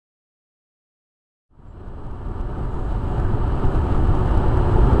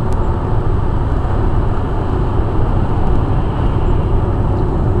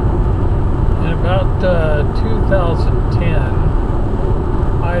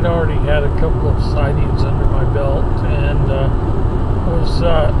I'd already had a couple of sightings under my belt, and was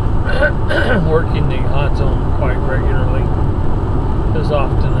working the hot zone quite regularly, as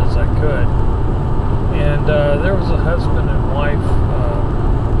often as I could. And there was a husband and wife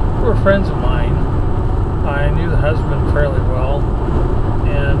who were friends of mine. I knew the husband fairly well,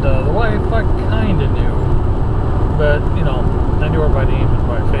 and the wife I kind of knew, but you know, I knew her by name and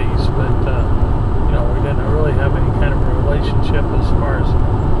by face, but you know, we didn't really have any kind of a relationship as far as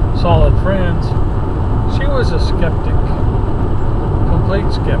solid friends. She was a skeptic, complete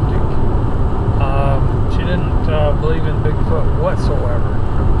skeptic. She didn't believe in Bigfoot whatsoever.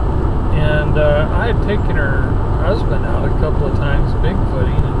 And I had taken her husband out a couple of times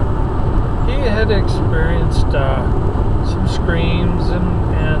bigfooting, and he had experienced some screams,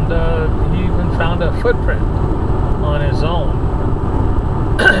 and he even found a footprint on his own.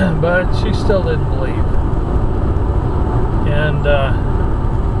 But she still didn't believe. And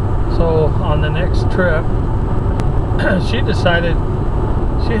so on the next trip, she decided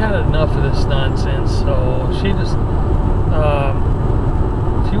she had enough of this nonsense, so she just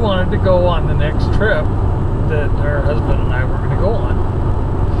she wanted to go on the next trip that her husband and I were going to go on.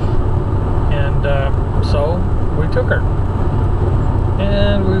 And so we took her,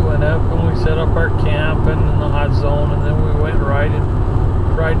 and we went up and we set up our camp in the hot zone, and then we went riding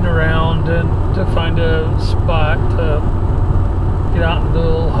around and to find a spot to get out and do a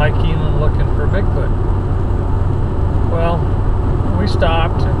little hiking and looking for Bigfoot. Well, we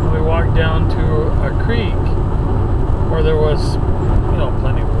stopped and we walked down to a creek where there was, you know,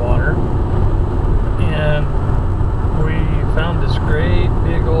 plenty of water, and we found this great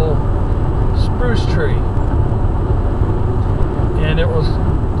big old spruce tree, and it was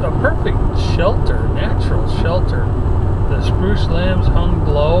a perfect shelter, natural shelter. The spruce limbs hung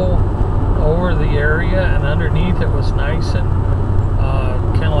low over the area, and underneath it was nice and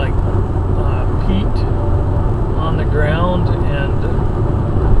kind of like peat on the ground, and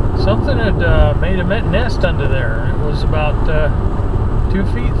something had made a nest under there. It was about 2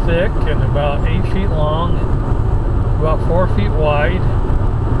 feet thick and about 8 feet long and about 4 feet wide,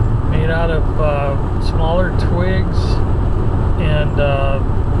 made out of smaller twigs and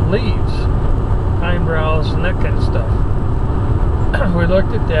leaves, pine boughs, and that kind of stuff. We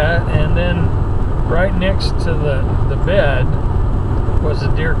looked at that, and then right next to the bed was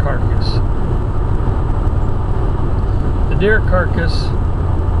a deer carcass. The deer carcass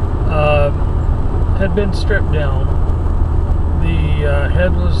had been stripped down. The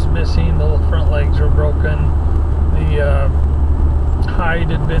head was missing, the front legs were broken, the hide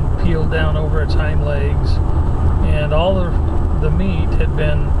had been peeled down over its hind legs, and all the meat had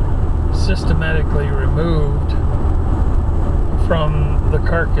been systematically removed from the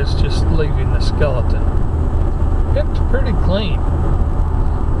carcass, just leaving the skeleton. Picked pretty clean.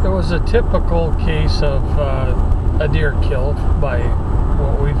 It was a typical case of a deer killed by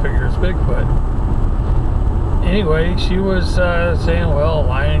what we figure is Bigfoot. Anyway, she was saying, well, a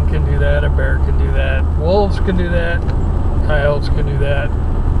lion can do that, a bear can do that, wolves can do that, coyotes can do that.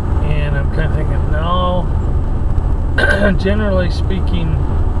 And I'm kind of thinking, no. Generally speaking,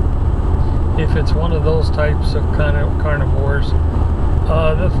 if it's one of those types of kind of carnivores,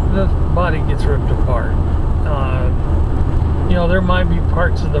 the body gets ripped apart. You know, there might be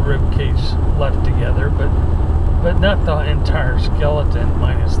parts of the rib cage left together, but not the entire skeleton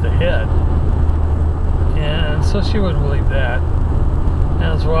minus the head. And so she wouldn't believe that.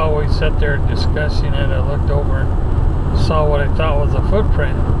 As well, we sat there discussing it. I looked over and saw what I thought was a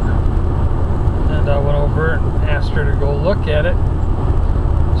footprint, and I went over and asked her to go look at it.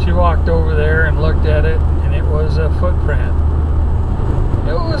 She walked over there and looked at it, and it was a footprint.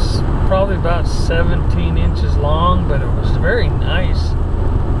 It was probably about 17 inches long, but it was very nice,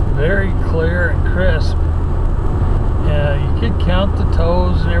 very clear and crisp. You could count the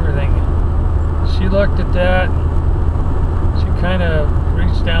toes and everything. She looked at that, and she kind of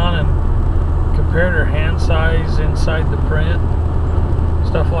reached down and compared her hand size inside the print,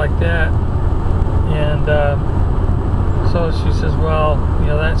 stuff like that. And so she says, well, you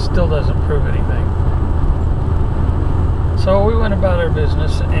know, that still doesn't prove anything. So we went about our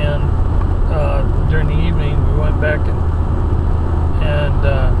business, and during the evening we went back and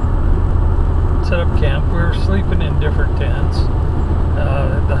set up camp. We were sleeping in different tents.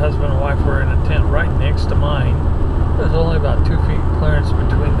 The husband and wife were in a tent right next to mine. There's only about 2 feet clearance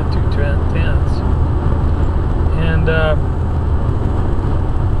between the two tents. And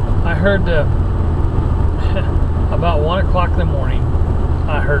I heard about 1 o'clock in the morning,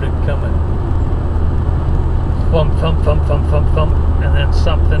 I heard it coming. Thump, thump, thump, thump, thump, thump, and then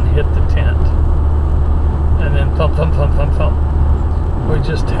something hit the tent. And then thump, thump, thump, thump, thump. We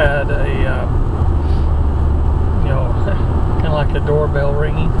just had a, you know, kind of like a doorbell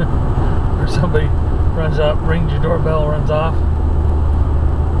ringing, or somebody runs up, rings your doorbell, runs off,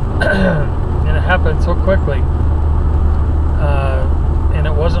 and it happened so quickly. And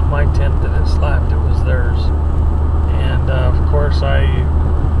it wasn't my tent that it slapped; it was theirs. And of course, I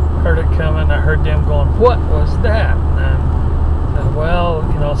heard it coming. I heard them going, "What was that?" And I said, "Well,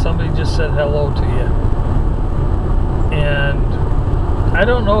 you know, somebody just said hello to you." And I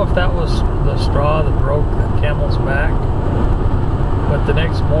don't know if that was the straw that broke the camel's back, but the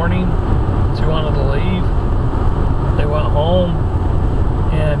next morning she wanted to leave. They went home,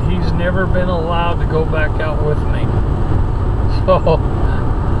 and he's never been allowed to go back out with me. So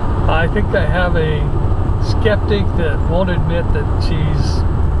I think I have a skeptic that won't admit that she's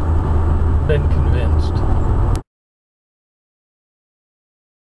been convinced.